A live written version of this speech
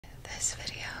This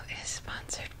video is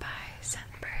sponsored by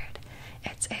Scentbird.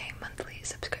 It's a monthly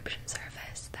subscription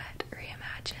service that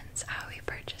reimagines how we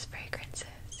purchase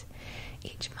fragrances.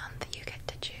 Each month you get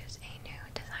to choose a new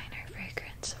designer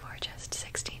fragrance for just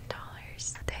 $16.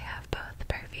 They have both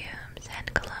perfumes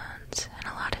and colognes and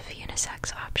a lot of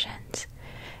unisex options.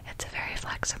 It's a very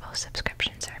flexible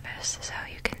subscription service, so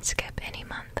you can skip any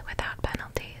month without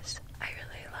penalties. I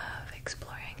really love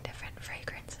exploring different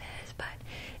fragrances, but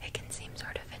it can seem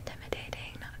sort of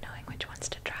intimidating not knowing which ones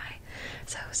to try.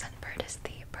 So Scentbird is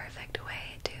the perfect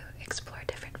way to explore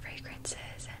different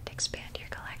fragrances and expand your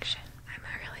collection. I'm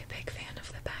a really big fan of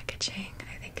the packaging.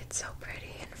 I think it's so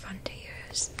pretty and fun to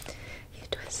use. You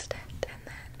twist it and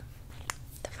then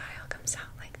the vial comes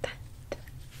out like that.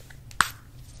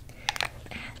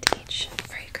 And each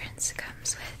fragrance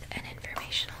comes with an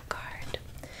informational card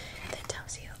that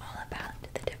tells you all about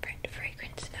the different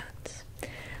fragrance notes,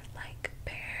 like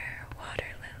pear, water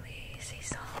lily, sea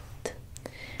salt,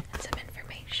 and some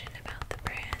information about the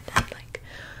brand and like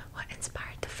what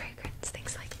inspired the fragrance,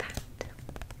 things like that.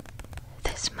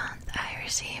 This month I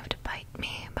received Bite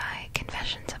Me by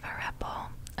Confessions of a Rebel,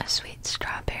 a sweet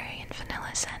strawberry and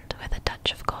vanilla scent with a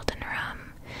touch of golden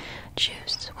rum,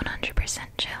 juice 100%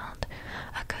 chilled,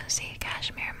 a cozy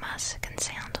cashmere musk and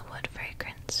sandalwood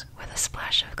fragrance with a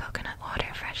splash of coconut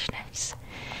water freshness,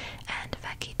 and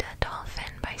Vaquita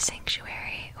Dolphin by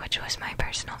Sanctuary, which was my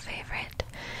personal favorite.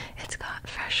 It's got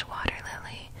fresh water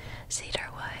lily,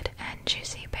 cedarwood, and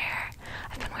juicy pear.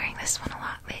 I've been wearing this one a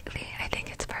lot lately. I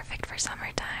think it's perfect for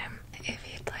summertime. If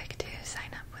you'd like to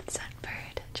sign up with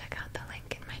Scentbird, check out the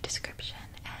link in my description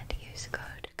and use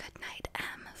code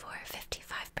GoodnightM for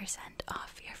 55%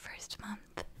 off your first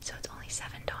month. So it's only $7.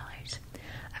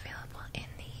 Available in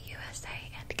the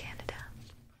USA and Canada.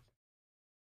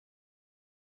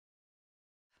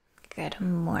 Good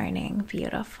morning,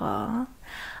 beautiful.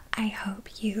 I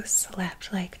hope you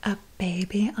slept like a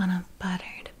baby on a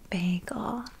buttered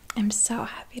bagel. I'm so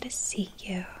happy to see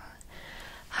you.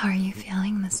 How are you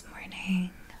feeling this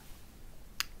morning?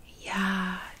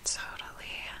 Yeah,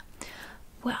 totally.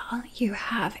 Well, you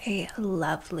have a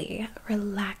lovely,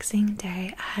 relaxing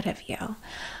day ahead of you.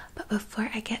 But before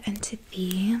I get into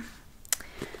the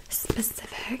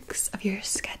specifics of your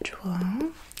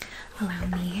schedule, allow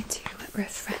me to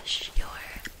refresh your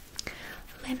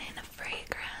linen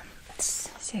fragrance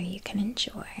so you can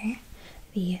enjoy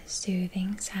the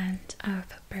soothing scent of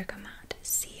bergamot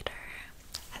cedar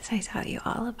as I tell you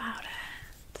all about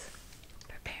it,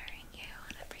 preparing you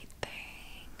and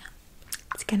everything.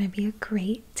 It's gonna be a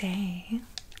great day.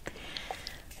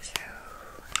 So,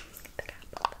 get the cap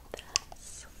off of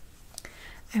this.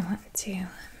 I want to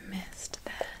mist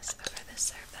this over the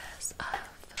surface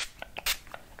of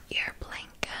your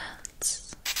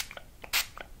blankets,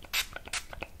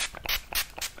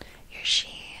 your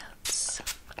sheets,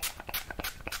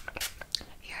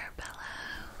 your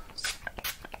pillows.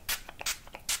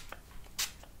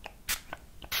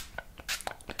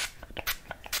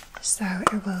 So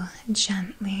it will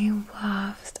gently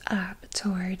waft up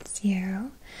towards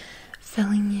you,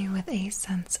 filling you with a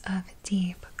sense of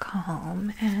deep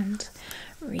calm and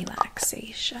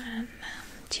relaxation.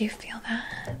 Do you feel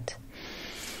that?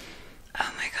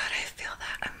 Oh my god, I feel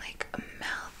that. I'm like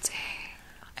melting.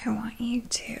 I want you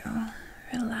to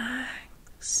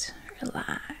relax,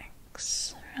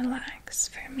 relax, relax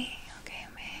for me, okay,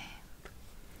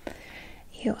 babe?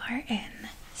 You are in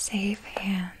safe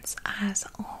hands as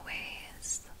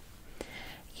always.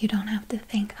 You don't have to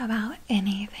think about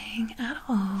anything at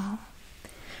all.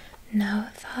 No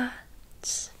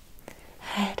thoughts.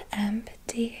 Head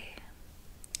empty.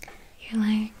 You're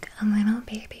like a little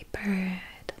baby bird.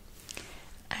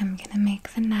 I'm gonna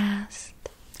make the nest.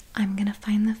 I'm gonna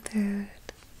find the food.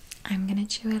 I'm gonna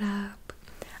chew it up.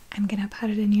 I'm gonna put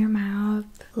it in your mouth.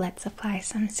 Let's apply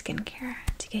some skincare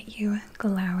to get you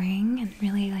glowing and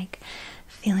really like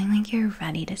feeling like you're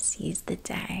ready to seize the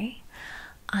day.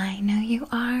 I know you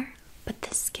are, but the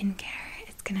skincare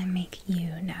is gonna make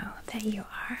you know that you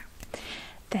are.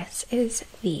 This is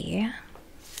the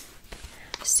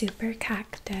Super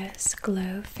Cactus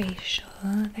Glow Facial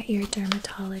that your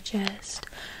dermatologist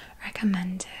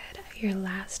recommended at your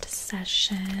last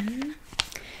session.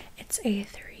 It's a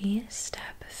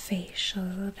 3-step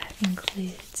facial that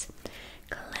includes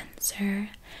cleanser,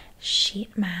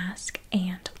 sheet mask,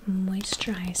 and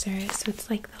moisturizer, so it's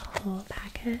like the whole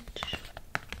package.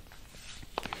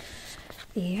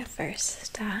 The first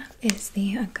step is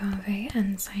the Agave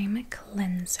Enzyme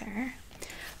Cleanser,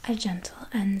 a gentle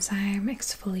enzyme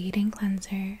exfoliating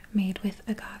cleanser made with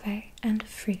agave and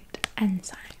fruit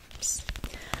enzymes.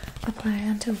 Apply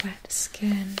onto wet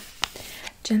skin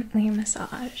Gently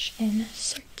massage in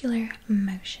circular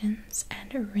motions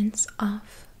and rinse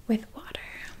off with water.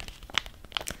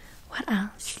 What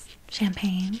else?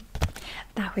 Champagne.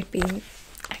 That would be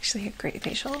actually a great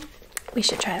facial. We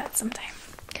should try that sometime.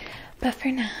 But for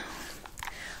now,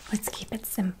 let's keep it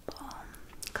simple.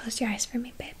 Close your eyes for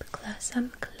me, babe. Close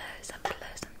them,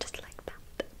 just like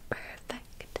that.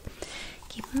 Perfect.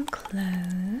 Keep them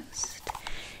closed.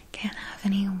 Can't have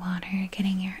any water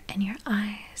getting in your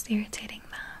eyes, irritating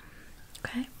them.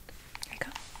 Okay? Here we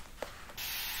go.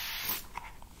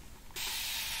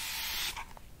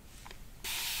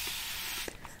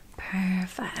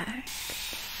 Perfect.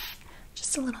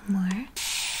 Just a little more.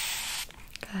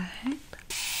 Good.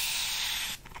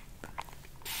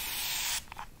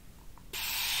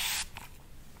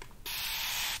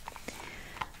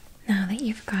 Now that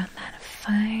you've got that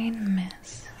fine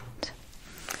mist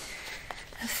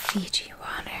of Fiji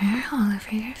water all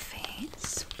over your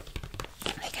face,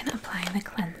 we can apply the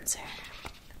cleanser.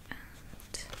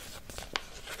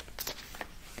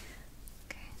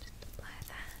 Okay, just apply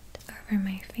that over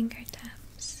my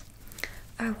fingertips.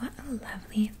 Oh, what a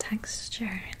lovely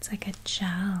texture. It's like a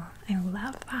gel. I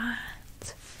love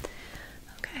that.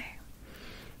 Okay.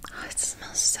 Oh, it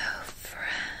smells so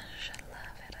fresh. I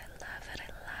love it.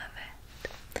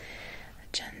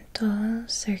 Gentle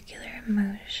circular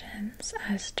motions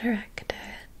as directed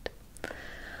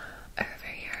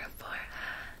over your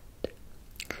forehead,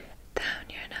 down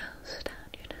your nose.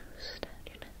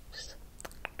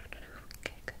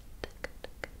 Okay, good.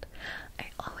 I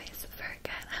always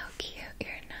forget how cute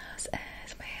your nose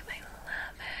is, babe. I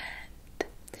love it.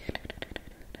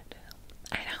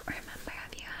 I don't remember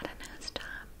if you had a nose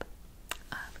job.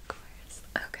 Of course.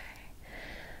 Okay.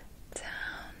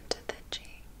 Down to the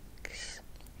cheeks.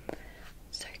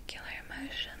 Circular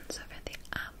motions over the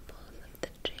apples of the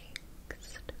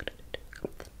cheeks.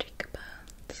 The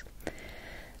cheekbones.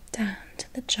 Down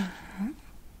to the jaw.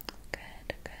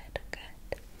 Good.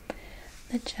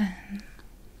 The chin.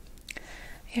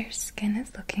 Your skin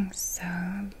is looking so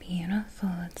beautiful.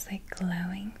 It's like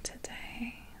glowing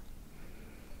today.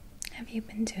 Have you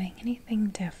been doing anything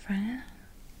different?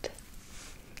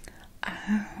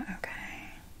 Oh,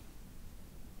 okay.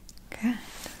 Good.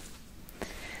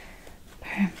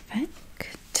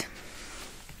 Perfect.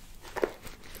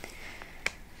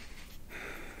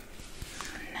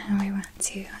 Now we want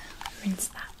to rinse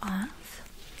that off.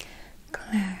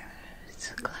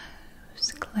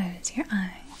 Close your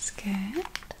eyes. Good.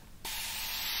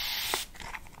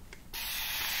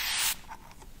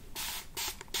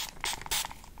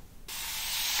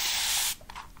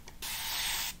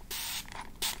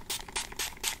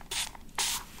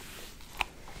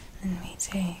 Then we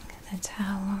take the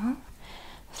towel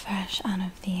fresh out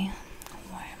of the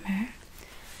warmer,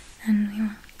 and we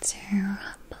want to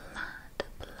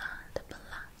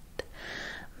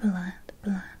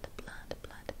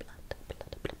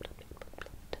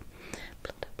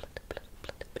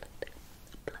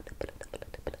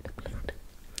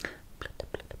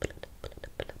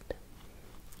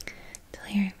till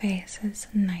your face is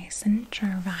nice and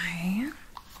dry.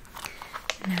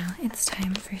 Now it's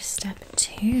time for step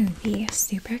 2, the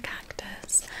Super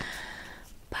Cactus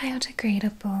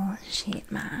biodegradable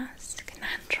sheet mask.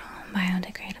 Natural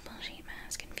biodegradable sheet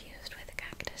mask infused with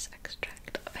cactus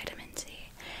extract, vitamin C,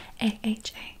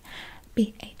 AHA,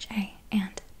 BHA,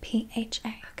 and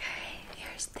PHA. Okay,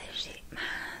 here's the sheet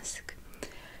mask.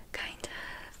 Kind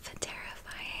of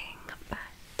terrifying,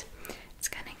 but it's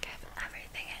gonna give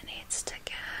everything it needs to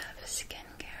give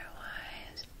skincare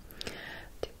wise.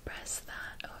 To press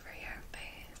that over your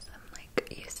face, I'm like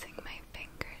using my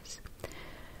fingers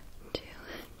to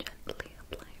gently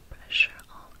apply pressure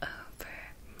all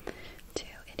over to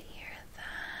adhere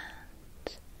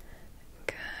that.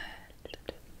 Good.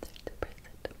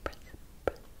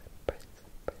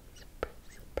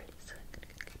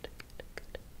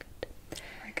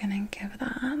 We're gonna give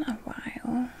that a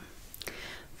while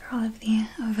for all of the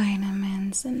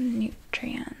vitamins and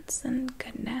nutrients and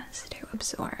goodness to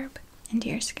absorb into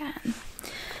your skin.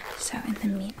 So in the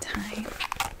meantime,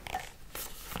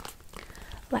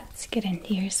 let's get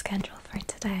into your schedule for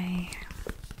today.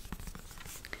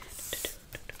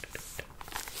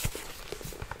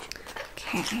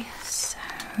 Okay, so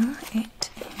it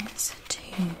is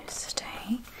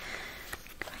Tuesday.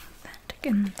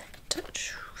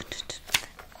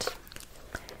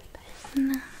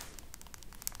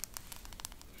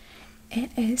 It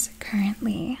is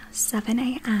currently 7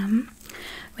 a.m.,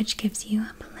 which gives you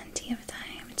plenty of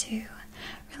time to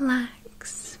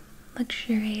relax,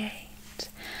 luxuriate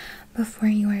before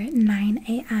your 9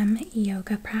 a.m.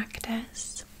 yoga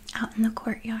practice out in the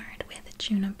courtyard with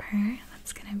Juniper. That's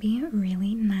it's gonna be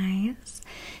really nice.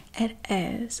 It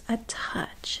is a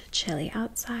touch chilly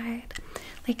outside,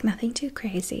 like nothing too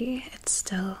crazy. It's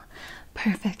still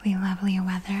perfectly lovely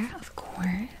weather, of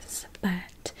course,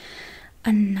 but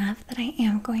enough that I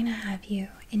am going to have you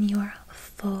in your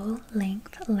full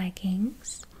length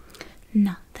leggings,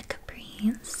 not the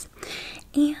capris,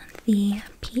 and the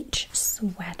peach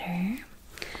sweater.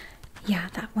 Yeah,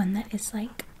 that one that is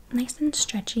like nice and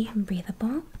stretchy and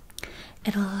breathable.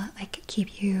 It'll like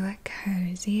keep you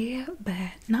cozy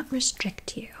but not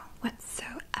restrict you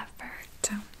whatsoever.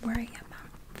 Don't worry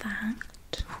about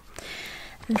that.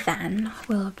 Then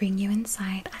we'll bring you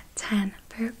inside at 10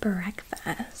 for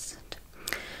breakfast.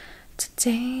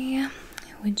 Today,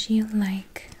 would you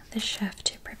like the chef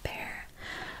to prepare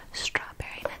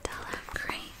strawberry Nutella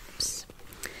crepes,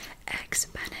 eggs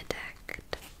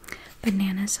Benedict,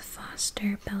 bananas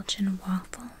Foster Belgian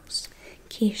waffles,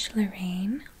 quiche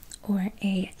Lorraine, or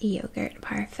a yogurt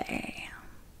parfait?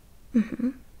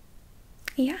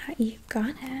 Yeah, you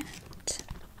got it.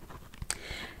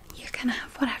 You can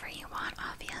have whatever you want,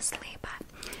 obviously,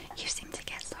 but you seem to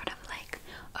get sort of like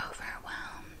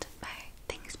overwhelmed by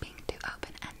things being too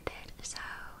open-ended, so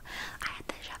I had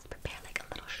the chef prepare like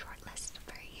a little short list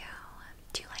for you.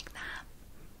 Do you like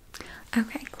that?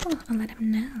 Okay, cool. I'll let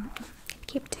him know.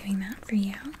 Keep doing that for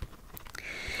you.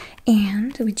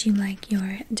 And would you like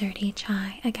your dirty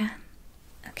chai again?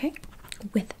 Okay,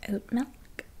 with oat milk.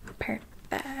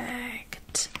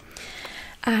 Perfect.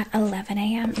 At 11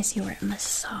 a.m. is your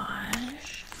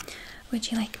massage.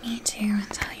 Would you like me to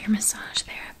tell your massage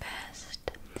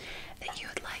therapist that you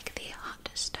would like the hot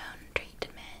stone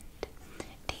treatment,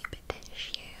 deep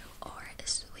tissue, or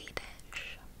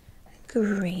Swedish?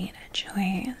 Great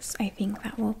choice. I think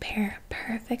that will pair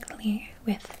perfectly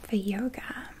with the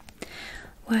yoga.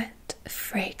 What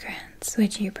fragrance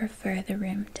would you prefer the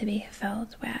room to be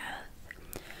filled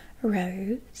with?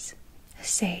 Rose,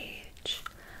 sage,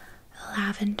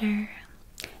 lavender,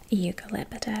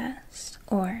 eucalyptus,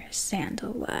 or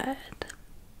sandalwood?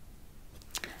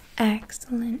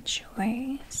 Excellent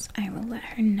choice. I will let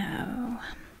her know.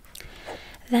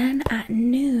 Then at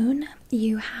noon,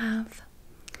 you have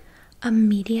a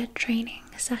media training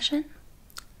session.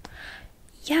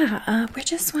 Yeah, we're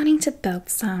just wanting to build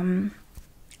some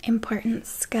important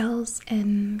skills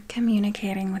in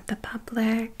communicating with the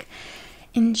public,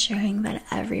 ensuring that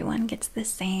everyone gets the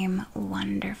same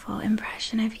wonderful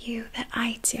impression of you that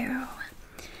I do.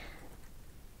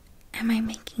 Am I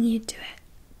making you do it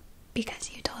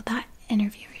because you told that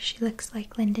interviewer she looks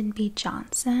like Lyndon B.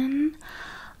 Johnson?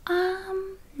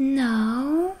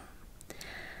 No.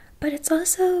 But it's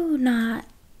also not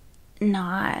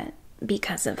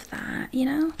because of that, you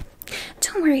know?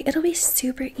 Don't worry, it'll be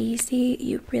super easy.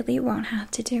 You really won't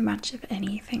have to do much of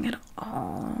anything at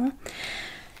all.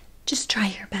 Just try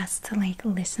your best to like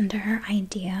listen to her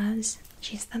ideas.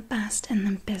 She's the best in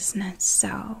the business,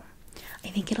 so I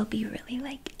think it'll be really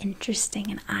like interesting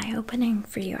and eye-opening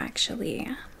for you actually.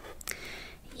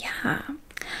 Yeah.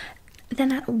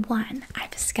 Then at 1,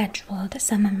 I've scheduled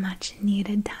some much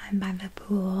needed time by the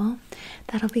pool.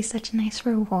 That'll be such a nice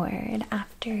reward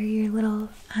after your little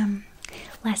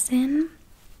lesson.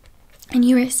 And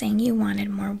you were saying you wanted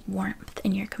more warmth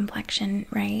in your complexion,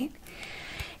 right?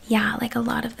 Yeah, like a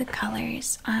lot of the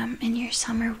colors in your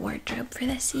summer wardrobe for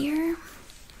this year.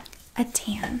 A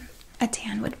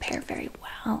tan would pair very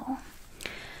well.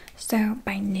 So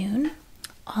by noon,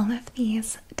 all of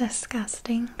these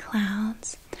disgusting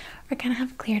clouds are gonna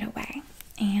have cleared away,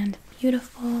 and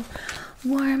beautiful,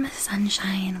 warm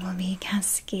sunshine will be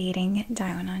cascading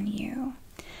down on you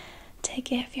to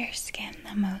give your skin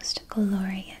the most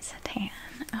glorious tan.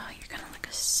 Oh, you're gonna look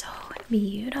so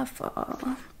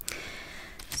beautiful.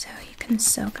 So you can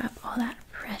soak up all that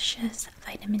precious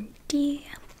vitamin D.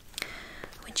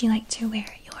 Would you like to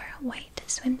wear your white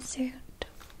swimsuit?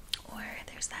 Or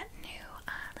there's that new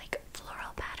like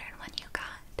floral pattern one you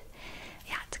got.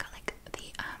 Yeah, it's got like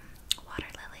the water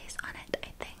lilies on it,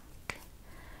 I think.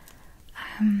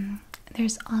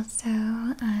 There's also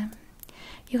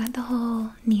you got the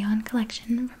whole neon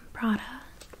collection from Prada.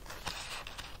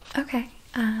 Okay,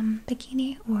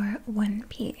 bikini or one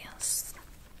piece?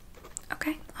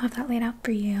 Okay, I'll have that laid out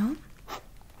for you.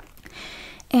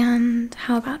 And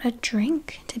how about a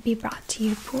drink to be brought to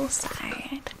you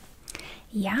poolside?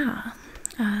 Yeah,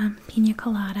 pina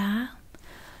colada,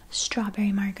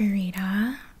 strawberry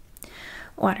margarita,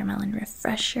 watermelon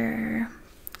refresher,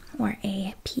 or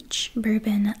a peach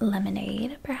bourbon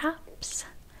lemonade, perhaps?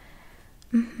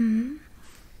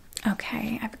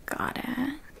 Okay, I've got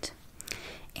it.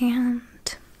 And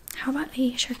How about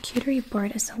a charcuterie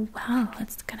board as well?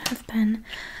 It's gonna have been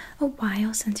a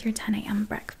while since your 10 a.m.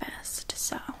 breakfast,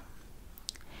 so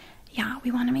yeah, we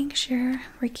want to make sure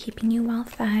we're keeping you well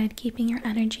fed, keeping your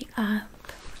energy up.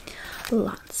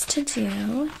 Lots to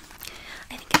do.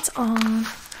 I think it's all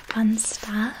fun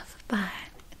stuff, but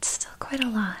it's still quite a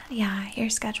lot. Yeah, your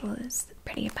schedule is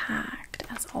pretty packed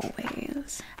as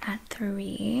always. At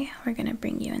 3, we're gonna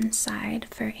bring you inside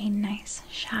for a nice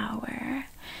shower,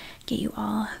 get you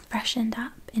all freshened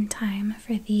up in time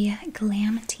for the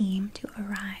glam team to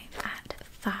arrive at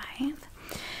 5.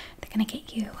 They're gonna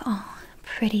get you all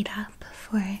prettied up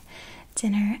for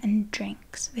dinner and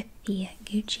drinks with the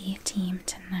Gucci team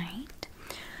tonight.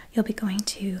 You'll be going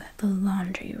to the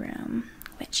laundry room,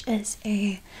 which is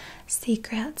a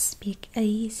secret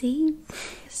speakeasy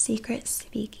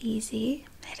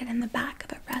hidden in the back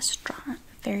of a restaurant.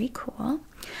 Very cool.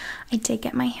 I did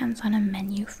get my hands on a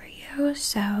menu for you,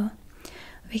 so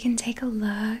we can take a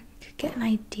look, get an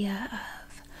idea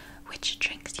of which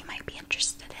drinks you might be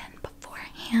interested in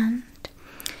beforehand.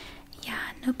 Yeah,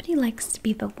 nobody likes to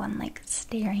be the one like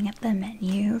staring at the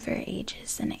menu for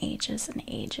ages and ages and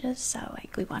ages, so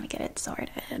like we want to get it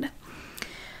sorted.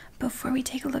 Before we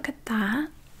take a look at that,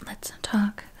 let's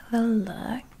talk the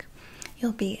look.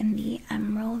 You'll be in the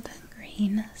emerald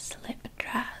green slip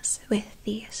dress with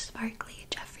the sparkly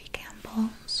Jeffrey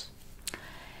Campbells.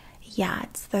 Yeah,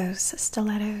 it's those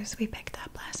stilettos we picked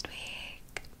up last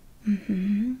week.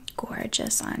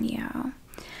 Gorgeous on you.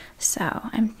 So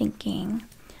I'm thinking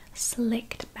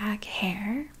slicked back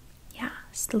hair. Yeah,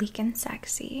 sleek and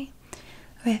sexy.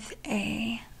 With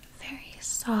a very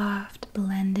soft,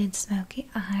 blended smoky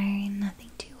eye.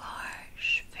 Nothing too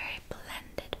harsh. Very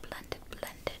blended.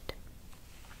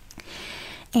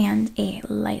 And a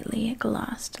lightly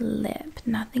glossed lip.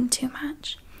 Nothing too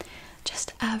much.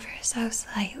 Just ever so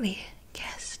slightly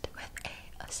kissed with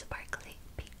a sparkly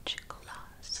peach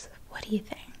gloss. What do you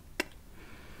think?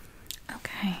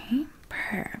 Okay,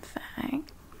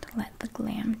 perfect. Let the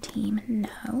glam team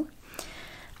know.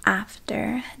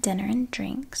 After dinner and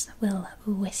drinks, we'll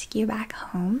whisk you back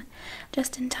home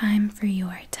just in time for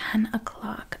your 10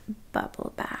 o'clock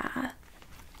bubble bath.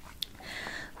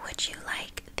 Would you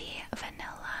like the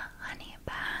vanilla honey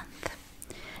bath,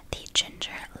 the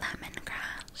ginger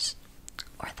lemongrass,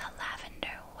 or the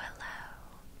lavender willow?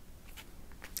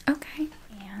 Okay.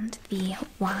 And the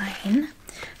wine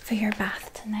for your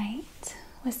bath tonight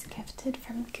was gifted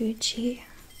from Gucci.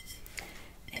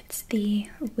 It's the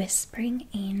Whispering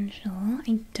Angel.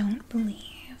 I don't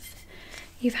believe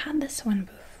you've had this one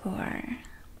before.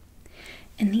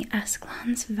 In the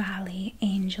Escalons Valley,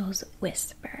 angels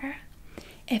whisper.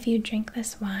 If you drink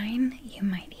this wine, you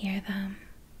might hear them.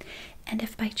 And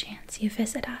if by chance you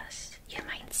visit us, you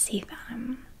might see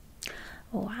them.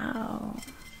 Wow.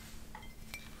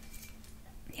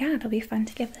 Yeah, it'll be fun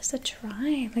to give this a try.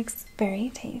 It looks very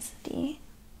tasty.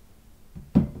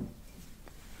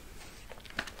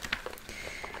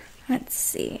 Let's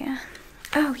see.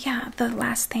 Oh yeah, the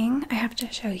last thing I have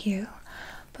to show you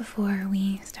before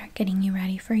we start getting you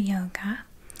ready for yoga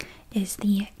is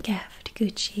the gift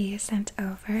Gucci sent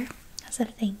over as a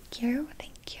thank you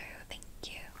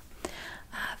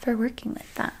for working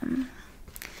with them.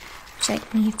 Would you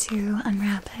like me to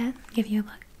unwrap it, give you a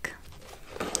look?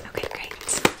 Okay,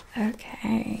 great.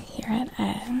 Okay, here it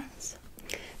is.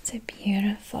 It's a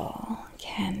beautiful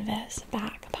canvas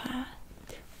backpack.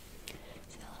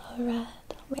 Red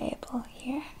label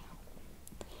here,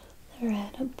 the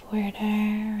red border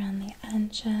around the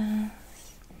edges.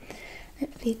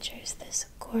 It features this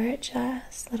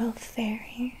gorgeous little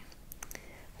fairy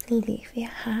with a leafy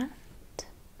hat,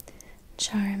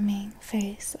 charming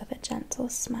face with a gentle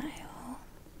smile,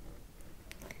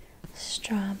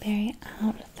 strawberry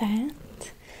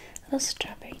outfit, little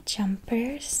strawberry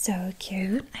jumper, so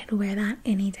cute. I'd wear that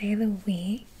any day of the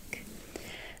week.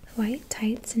 White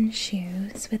tights and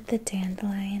shoes with the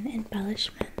dandelion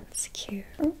embellishments. Cute.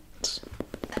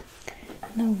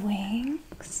 And the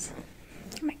wings.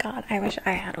 Oh my god, I wish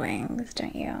I had wings,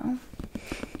 don't you?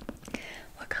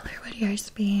 What color would yours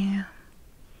be?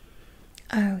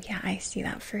 Oh yeah, I see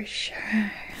that for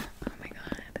sure. Oh my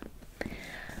god.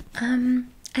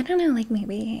 I don't know, like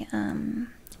maybe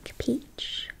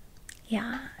peach.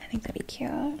 Yeah, I think that'd be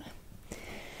cute.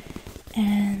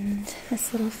 And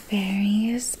this little fairy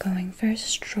is going for a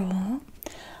stroll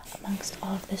amongst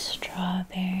all of the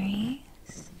strawberries.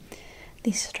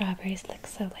 These strawberries look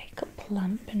so like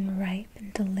plump and ripe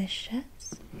and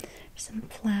delicious. There's some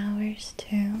flowers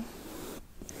too.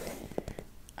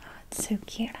 Oh, it's so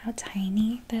cute how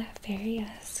tiny the fairy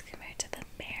is compared to the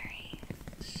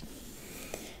berries.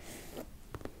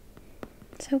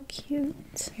 So So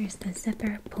cute. Here's the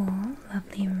zipper pull,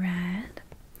 lovely red.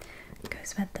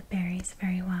 Goes with the berries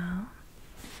very well.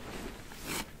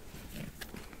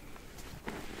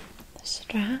 The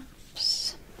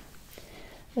straps.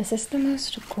 This is the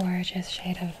most gorgeous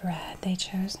shade of red. They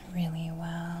chose really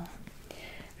well.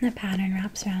 And the pattern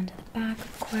wraps around to the back,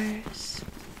 of course.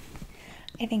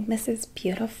 I think this is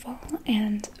beautiful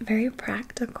and very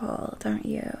practical, don't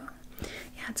you?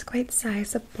 Yeah, it's quite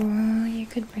sizable. You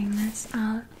could bring this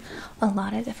out a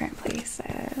lot of different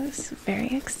places.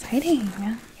 Very exciting.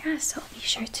 Yeah, so be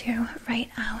sure to write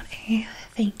out a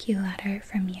thank you letter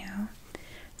from you.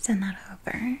 Send that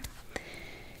over.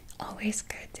 Always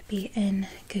good to be in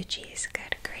Gucci's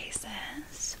good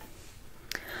graces.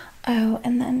 Oh,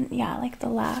 and then, yeah, like the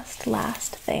last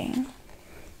thing.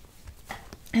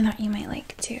 I thought you might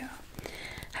like to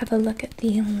have a look at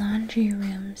the laundry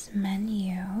room's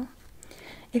menu.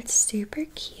 It's super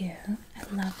cute.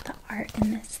 I love the art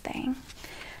in this thing.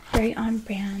 Very on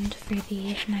brand for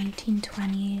the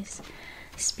 1920s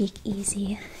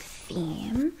speakeasy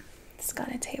theme. It's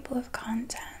got a table of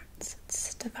contents.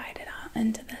 It's divided out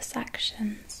into the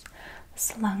sections.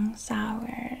 Slung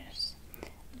sours,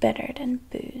 bittered and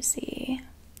boozy,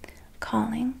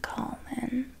 calling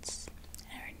Collins,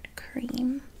 and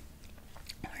cream.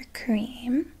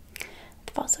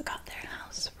 They've also got their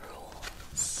house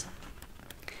rules.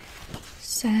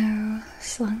 So,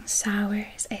 slung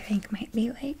sours, I think, might be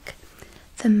like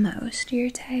the most your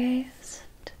taste.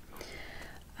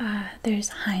 There's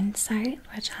hindsight,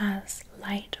 which has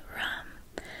light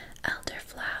rum,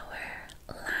 elderflower,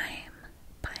 lime,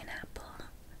 pineapple,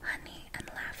 honey,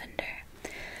 and lavender.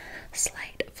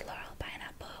 Slight floral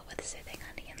pineapple with soothing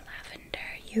honey and lavender.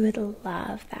 You would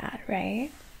love that, right?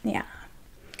 Yeah.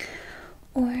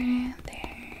 Or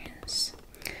there's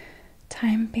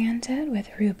Time Bandit with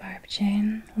rhubarb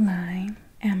gin, lime,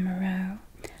 amaro,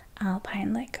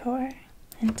 alpine liqueur,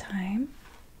 and thyme.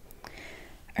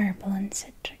 Herbal and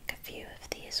citric. A few of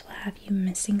these will have you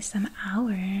missing some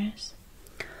hours.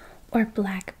 Or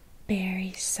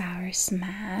blackberry sour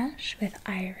smash with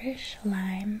Irish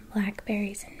lime,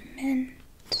 blackberries, and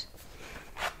mint.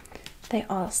 They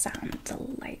all sound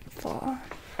delightful.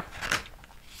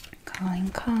 Calling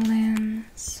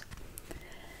Collins.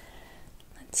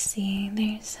 Let's see,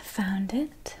 there's Found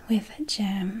It with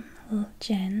gin,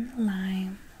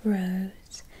 lime,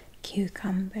 rose,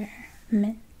 cucumber,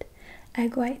 mint,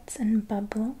 egg whites, and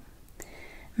bubble.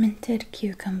 Minted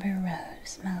cucumber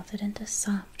rose melted into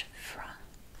soft froth.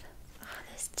 Oh,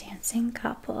 this dancing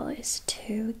couple is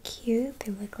too cute.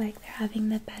 They look like they're having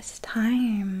the best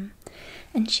time.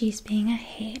 And she's being a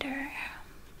hater.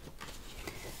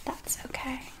 That's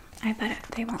okay. I bet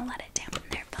they won't let it dampen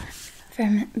their fun.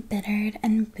 From Bittered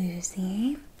and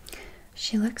Boozy.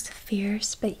 She looks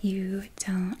fierce, but you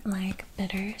don't like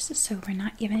bitters, so we're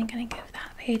not even going to give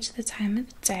that page the time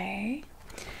of day.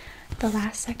 The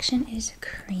last section is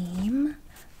cream.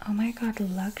 Oh my god,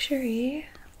 luxury.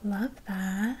 Love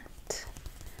that.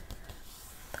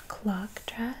 The clock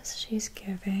dress she's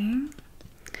giving.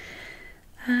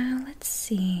 Let's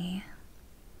see.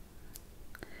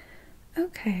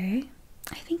 Okay.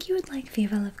 I think you would like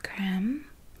Viva La Creme.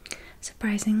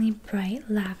 Surprisingly bright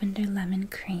lavender lemon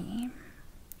cream.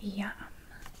 Yum.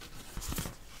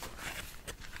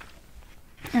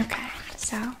 Okay,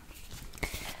 so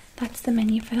that's the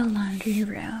menu for the laundry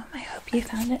room. I hope you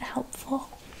found it helpful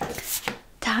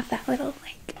to have that little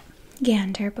like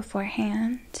gander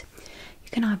beforehand.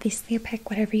 You can obviously pick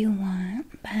whatever you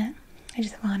want, but I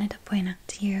just wanted to point out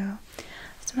to you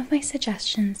some of my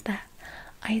suggestions that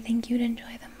I think you'd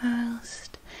enjoy the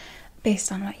most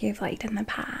based on what you've liked in the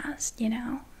past, you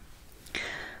know?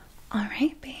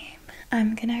 Alright, babe.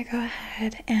 I'm gonna go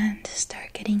ahead and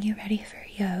start getting you ready for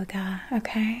yoga,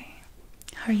 okay?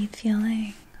 How are you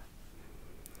feeling?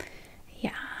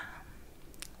 Yeah.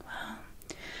 Well,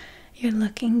 you're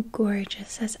looking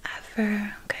gorgeous as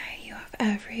ever, okay? You have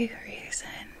every reason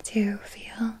to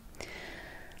feel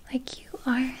like you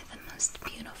are the most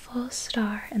beautiful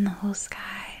star in the whole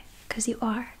sky, because you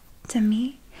are, to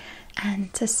me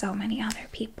and to so many other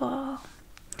people.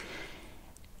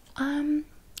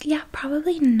 Yeah,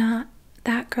 probably not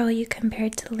that girl you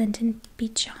compared to Lyndon B.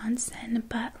 Johnson,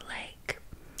 but like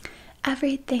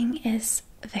everything is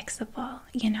fixable,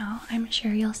 you know? I'm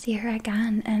sure you'll see her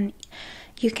again and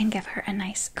you can give her a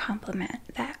nice compliment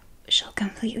that she'll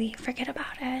completely forget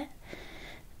about it.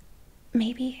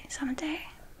 Maybe someday.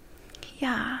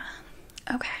 Yeah.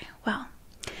 Okay, well,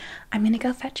 I'm gonna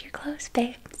go fetch your clothes,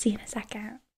 babe. See you in a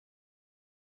second.